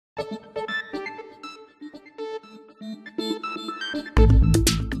The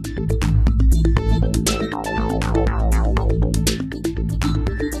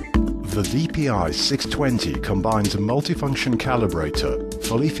DPI620 combines a multifunction calibrator,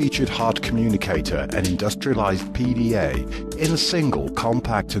 fully featured HART Communicator and industrialized PDA in a single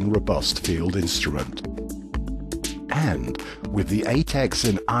compact and robust field instrument. And with the 8X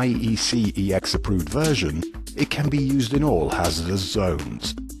and IEC EX approved version, it can be used in all hazardous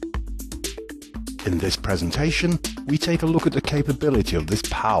zones. In this presentation, we take a look at the capability of this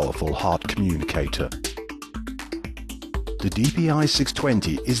powerful HART communicator. The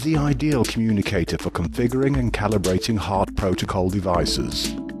DPI620 is the ideal communicator for configuring and calibrating HART protocol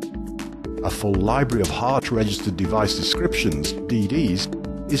devices. A full library of HART registered device descriptions,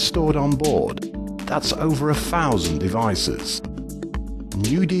 DDs, is stored on board. That's over 1,000 devices.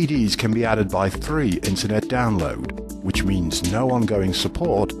 New DDs can be added by free internet download, which means no ongoing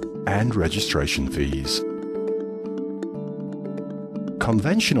support and registration fees.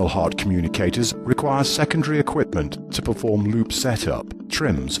 Conventional HART communicators require secondary equipment to perform loop setup,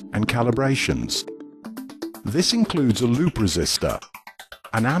 trims, and calibrations. This includes a loop resistor,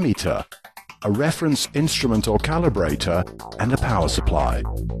 an ammeter, a reference instrument or calibrator, and a power supply.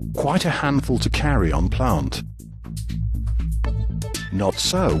 Quite a handful to carry on plant. Not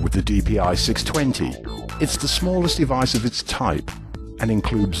so with the DPI620. It's the smallest device of its type and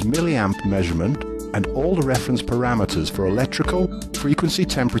includes milliamp measurement and all the reference parameters for electrical, frequency,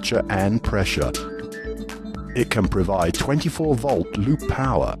 temperature, and pressure. It can provide 24-volt loop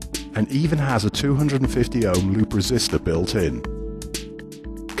power and even has a 250 ohm loop resistor built in.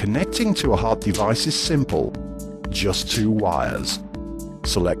 Connecting to a HART device is simple, just 2 wires.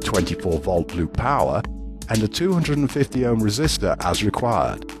 Select 24-volt loop power and a 250 ohm resistor as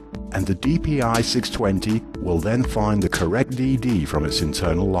required, and the DPI620 will then find the correct DD from its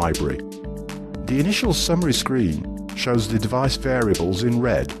internal library. The initial summary screen shows the device variables in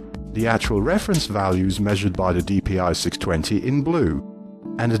red, the actual reference values measured by the DPI620 in blue,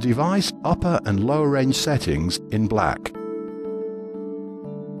 and the device upper and lower range settings in black.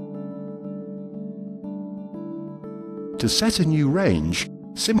 To set a new range,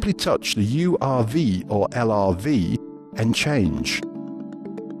 simply touch the URV or LRV and change.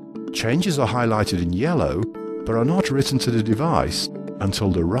 Changes are highlighted in yellow but are not written to the device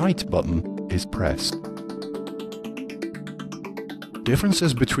until the right button is pressed.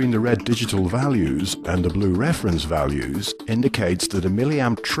 Differences between the red digital values and the blue reference values indicates that a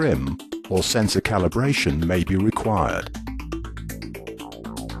milliamp trim or sensor calibration may be required.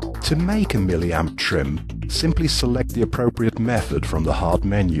 To make a milliamp trim, simply select the appropriate method from the HART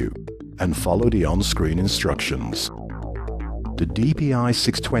menu and follow the on-screen instructions. The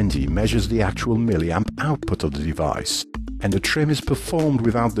DPI620 measures the actual milliamp output of the device, and the trim is performed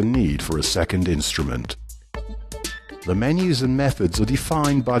without the need for a second instrument. The menus and methods are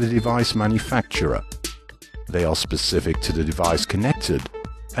defined by the device manufacturer. They are specific to the device connected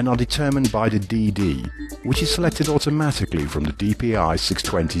and are determined by the DD, which is selected automatically from the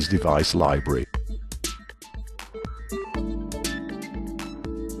DPI620's device library.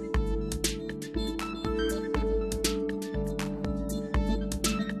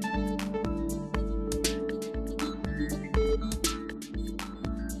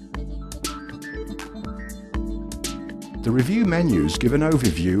 The review menus give an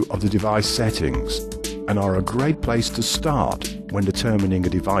overview of the device settings and are a great place to start when determining a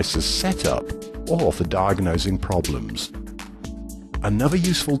device's setup or for diagnosing problems. Another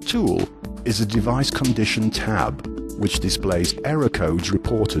useful tool is the Device Condition tab, which displays error codes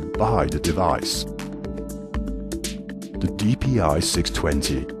reported by the device. The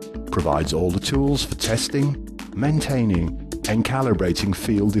DPI620 provides all the tools for testing, maintaining, and calibrating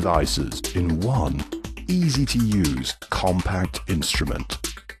field devices in one easy-to-use, compact instrument.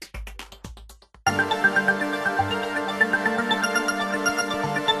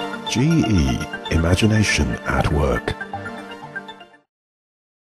 GE Imagination at Work.